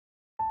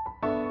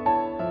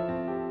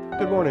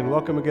Good morning.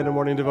 Welcome again to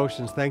Morning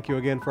Devotions. Thank you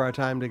again for our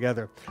time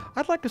together.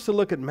 I'd like us to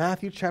look at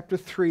Matthew chapter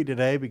 3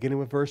 today, beginning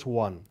with verse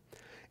 1.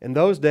 In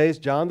those days,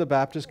 John the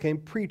Baptist came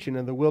preaching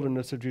in the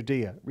wilderness of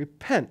Judea.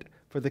 Repent,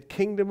 for the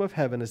kingdom of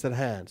heaven is at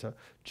hand. So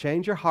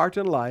change your heart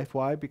and life.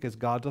 Why? Because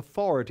God's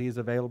authority is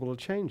available to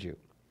change you.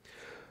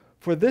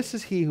 For this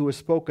is he who was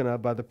spoken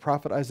of by the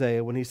prophet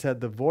Isaiah when he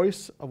said, the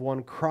voice of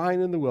one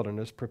crying in the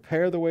wilderness,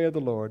 prepare the way of the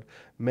Lord,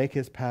 make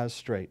his paths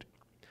straight.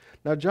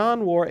 Now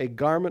John wore a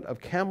garment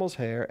of camel's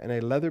hair and a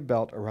leather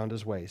belt around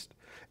his waist,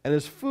 and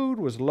his food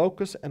was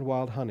locusts and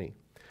wild honey.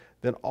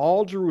 Then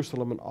all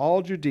Jerusalem and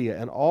all Judea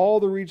and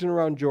all the region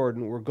around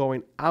Jordan were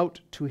going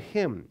out to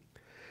him,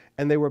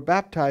 and they were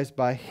baptized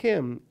by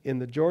him in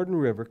the Jordan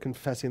River,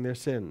 confessing their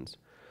sins.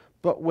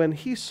 But when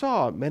he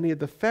saw many of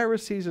the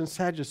Pharisees and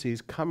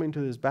Sadducees coming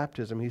to his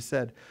baptism, he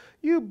said,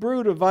 You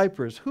brood of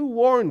vipers, who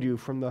warned you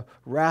from the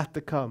wrath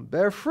to come?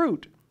 Bear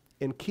fruit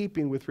in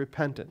keeping with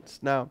repentance.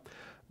 Now,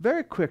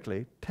 very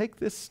quickly, take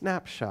this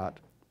snapshot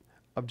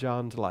of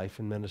John's life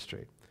and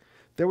ministry.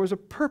 There was a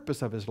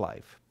purpose of his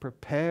life: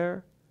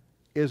 prepare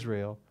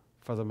Israel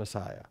for the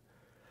Messiah.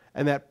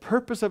 And that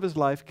purpose of his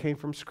life came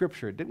from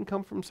Scripture. It didn't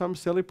come from some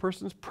silly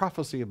person's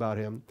prophecy about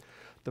him.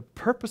 The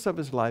purpose of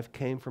his life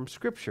came from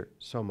Scripture.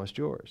 So must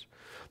yours.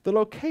 The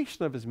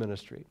location of his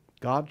ministry.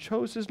 God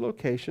chose his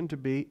location to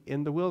be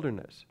in the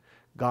wilderness.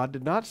 God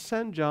did not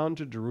send John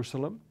to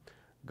Jerusalem.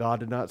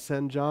 God did not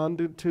send John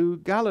to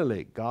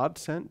Galilee. God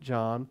sent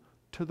John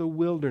to the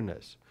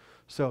wilderness.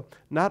 So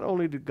not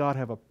only did God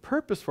have a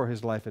purpose for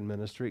his life and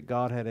ministry,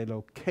 God had a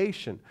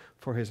location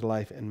for his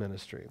life and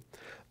ministry.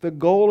 The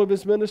goal of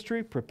his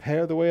ministry: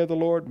 prepare the way of the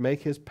Lord,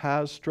 make his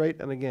paths straight.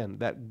 And again,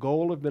 that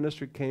goal of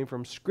ministry came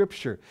from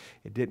Scripture.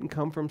 It didn't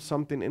come from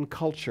something in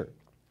culture.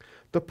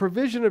 The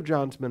provision of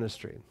John's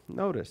ministry: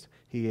 notice,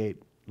 he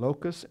ate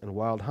locusts and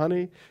wild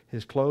honey.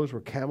 His clothes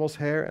were camel's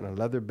hair and a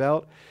leather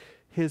belt.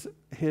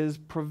 His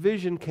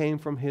provision came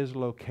from his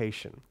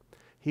location.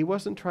 He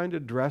wasn't trying to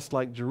dress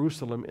like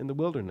Jerusalem in the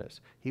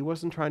wilderness. He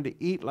wasn't trying to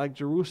eat like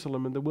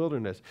Jerusalem in the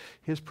wilderness.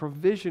 His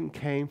provision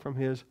came from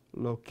his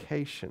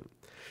location.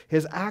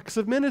 His acts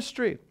of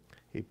ministry: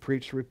 he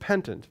preached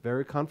repentance,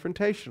 very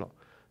confrontational.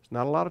 There's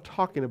not a lot of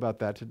talking about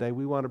that today.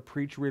 We want to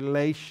preach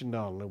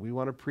relational, and we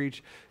want to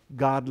preach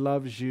God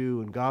loves you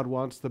and God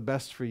wants the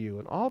best for you.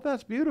 And all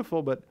that's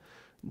beautiful, but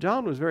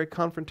John was very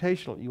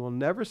confrontational. You will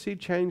never see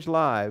changed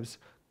lives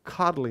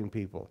coddling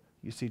people.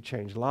 You see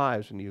changed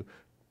lives when you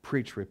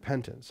preach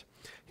repentance.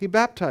 He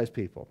baptized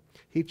people.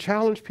 He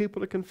challenged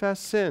people to confess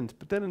sins.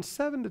 But then in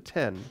 7 to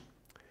 10,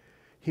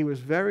 he was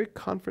very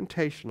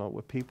confrontational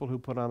with people who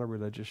put on a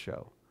religious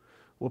show.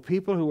 With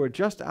people who were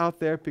just out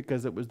there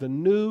because it was the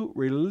new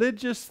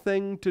religious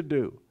thing to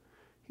do.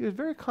 He was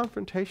very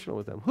confrontational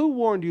with them. Who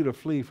warned you to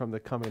flee from the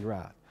coming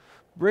wrath?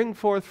 Bring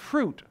forth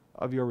fruit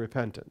of your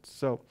repentance.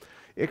 So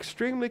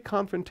extremely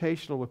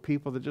confrontational with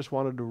people that just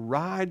wanted to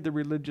ride the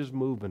religious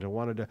movement and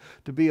wanted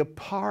to be a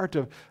part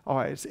of,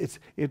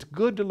 it's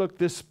good to look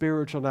this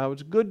spiritual now.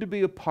 It's good to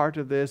be a part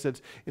of this.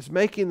 It's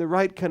making the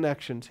right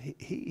connections.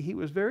 He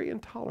was very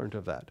intolerant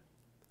of that.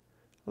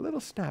 A little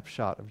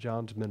snapshot of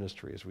John's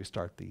ministry as we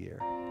start the year.